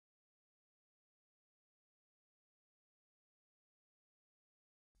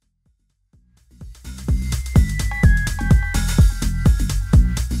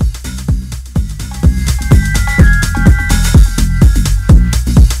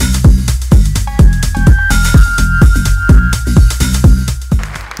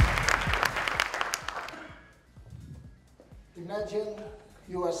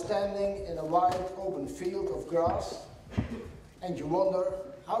a wide open field of grass, and you wonder,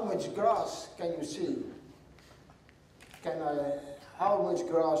 how much grass can you see? How much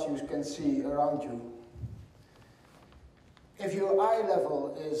grass you can see around you? If your eye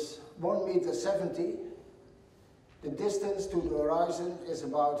level is 1.70 meters, the distance to the horizon is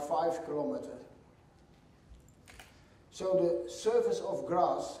about 5 kilometers. So the surface of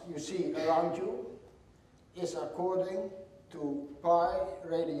grass you see around you is according to pi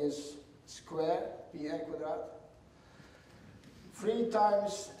radius square, pi quadrat, 3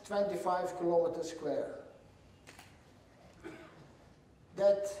 times 25 kilometers square.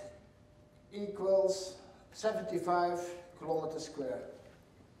 That equals 75 kilometers square.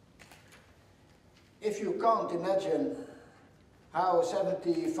 If you can't imagine how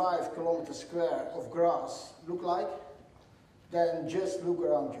 75 kilometers square of grass look like, then just look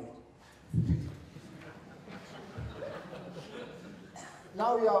around you.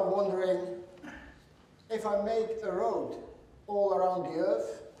 Now you are wondering, if I make a road all around the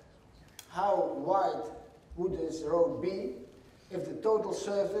earth, how wide would this road be if the total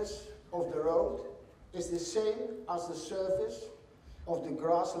surface of the road is the same as the surface of the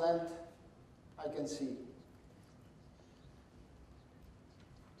grassland I can see?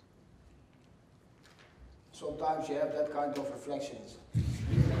 Sometimes you have that kind of reflections.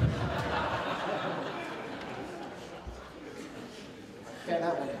 Can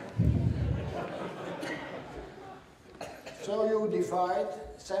happen. So you divide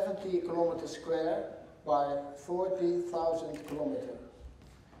 70 kilometers square by 40,000 kilometers.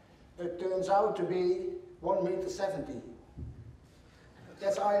 It turns out to be 1.70 meters.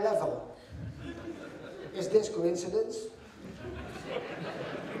 That's eye level. Is this coincidence?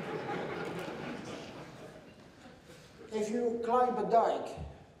 If you climb a dike,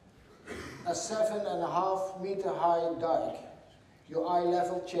 a 7.5 meter high dike, your eye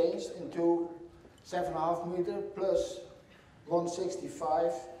level changed into 7.5 meters plus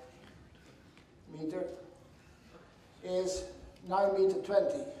 165 meter is 9.20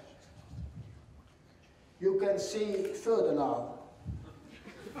 meters. You can see further now.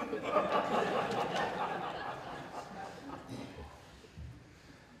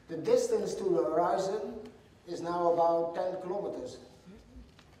 The distance to the horizon is now about 10 kilometers.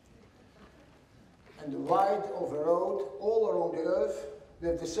 And the width of a road all around the earth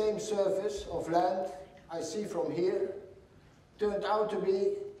with the same surface of land I see from here turned out to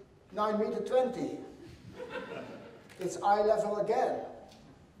be 9.20 meters. It's eye level again.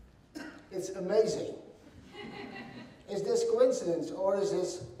 It's amazing. Is this coincidence or is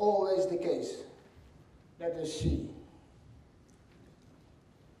this always the case? Let us see.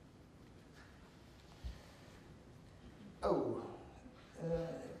 Oh,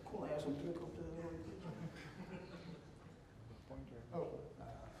 kom ergens op drukken op de... Oh.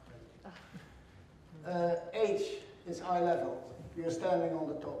 H is eye level. You're standing on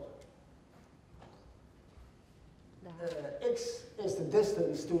the top. X is the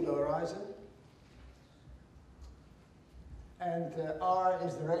distance to the horizon. And R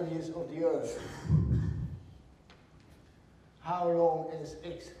is the radius of the Earth. How long is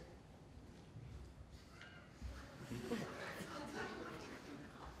X?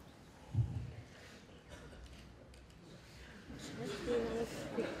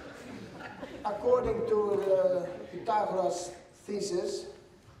 According to the Pythagoras thesis,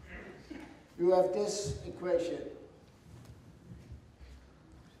 you have this equation.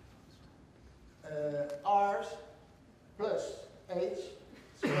 R plus H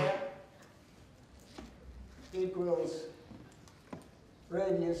square equals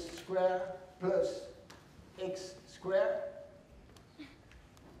radius square plus X square.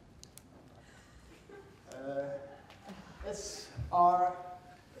 It's R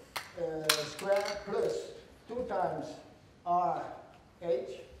square plus 2 times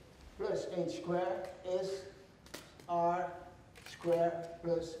RH plus H square is R square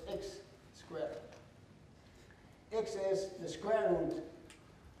plus X square. X is the square root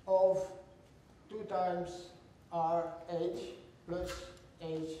of 2 times RH plus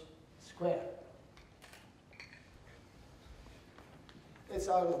H square. It's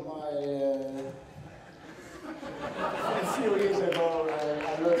out of my... a few years ago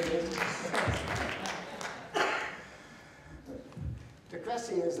I learned this. The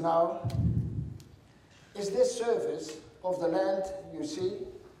question is now, is this surface of the land you see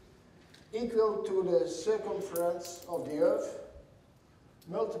equal to the circumference of the Earth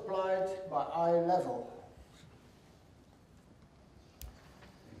multiplied by eye level?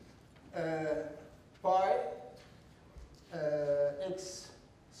 Pi x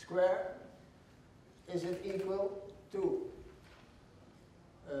square, is it equal to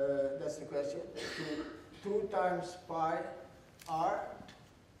That's the question. 2 times pi r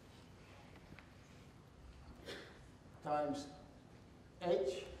times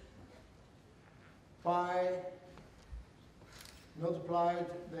h pi multiplied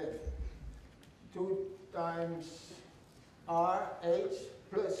with 2 times r h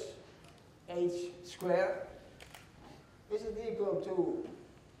plus h squared. Is it equal to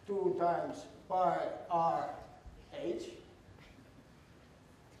 2 times pi r h?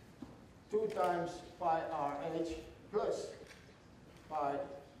 2 times pi r h plus pi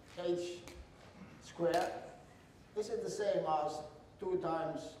h squared. Is it the same as 2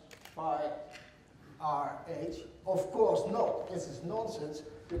 times pi r h? Of course not. This is nonsense,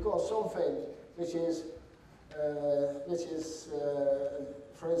 because something which is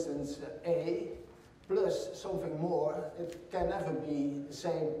for instance, a plus something more, it can never be the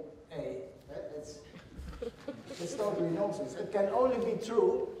same a. It's totally nonsense. It can only be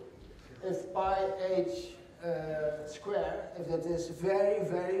true if pi h square, if it is very,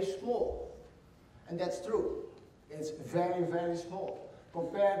 very small. And that's true. It's very, very small.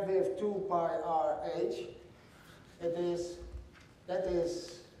 Compared with 2 pi r h, that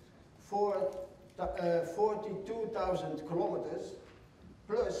is 42,000 kilometers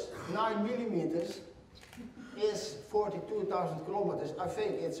plus 9 millimeters is 42,000 kilometers. I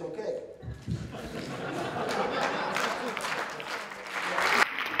think it's okay.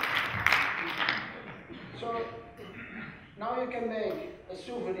 So now you can make a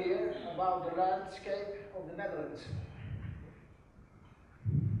souvenir about the landscape of the Netherlands.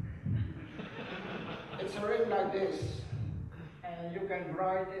 It's a ring like this, and you can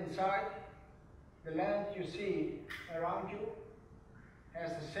write inside: the land you see around you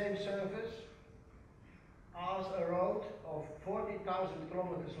has the same surface as a road of 40,000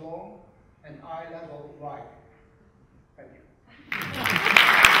 kilometers long and eye level wide. Thank you.